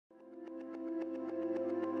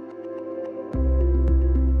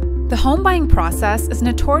The home buying process is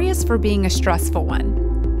notorious for being a stressful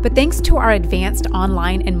one, but thanks to our advanced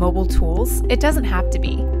online and mobile tools, it doesn't have to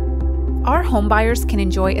be. Our homebuyers can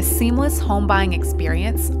enjoy a seamless home buying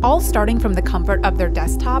experience, all starting from the comfort of their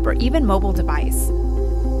desktop or even mobile device.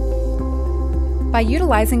 By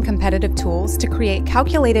utilizing competitive tools to create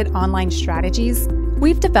calculated online strategies,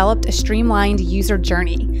 we've developed a streamlined user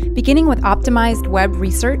journey, beginning with optimized web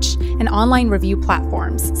research and online review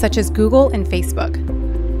platforms such as Google and Facebook.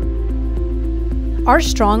 Our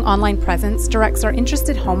strong online presence directs our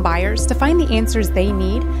interested home buyers to find the answers they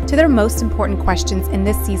need to their most important questions in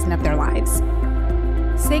this season of their lives.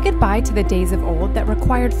 Say goodbye to the days of old that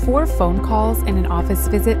required 4 phone calls and an office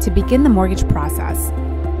visit to begin the mortgage process.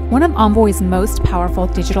 One of Envoy's most powerful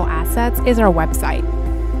digital assets is our website.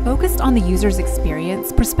 Focused on the user's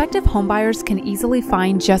experience, prospective homebuyers can easily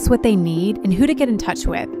find just what they need and who to get in touch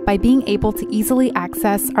with by being able to easily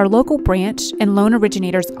access our local branch and loan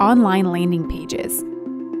originators' online landing pages.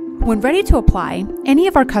 When ready to apply, any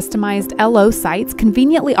of our customized LO sites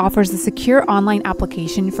conveniently offers a secure online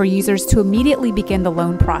application for users to immediately begin the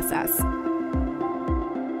loan process.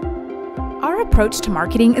 Our approach to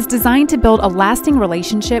marketing is designed to build a lasting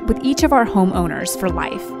relationship with each of our homeowners for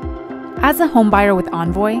life. As a homebuyer with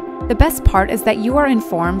Envoy, the best part is that you are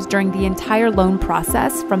informed during the entire loan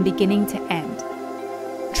process from beginning to end.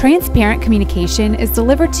 Transparent communication is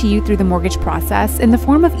delivered to you through the mortgage process in the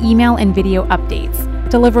form of email and video updates,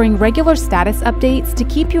 delivering regular status updates to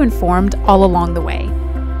keep you informed all along the way.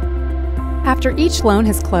 After each loan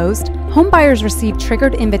has closed, homebuyers receive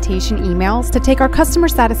triggered invitation emails to take our customer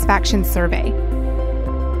satisfaction survey.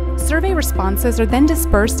 Survey responses are then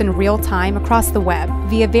dispersed in real time across the web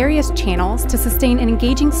via various channels to sustain an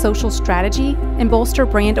engaging social strategy and bolster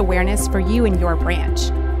brand awareness for you and your branch.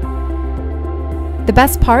 The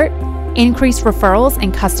best part? Increased referrals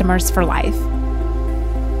and customers for life.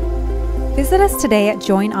 Visit us today at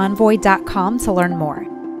joinenvoy.com to learn more.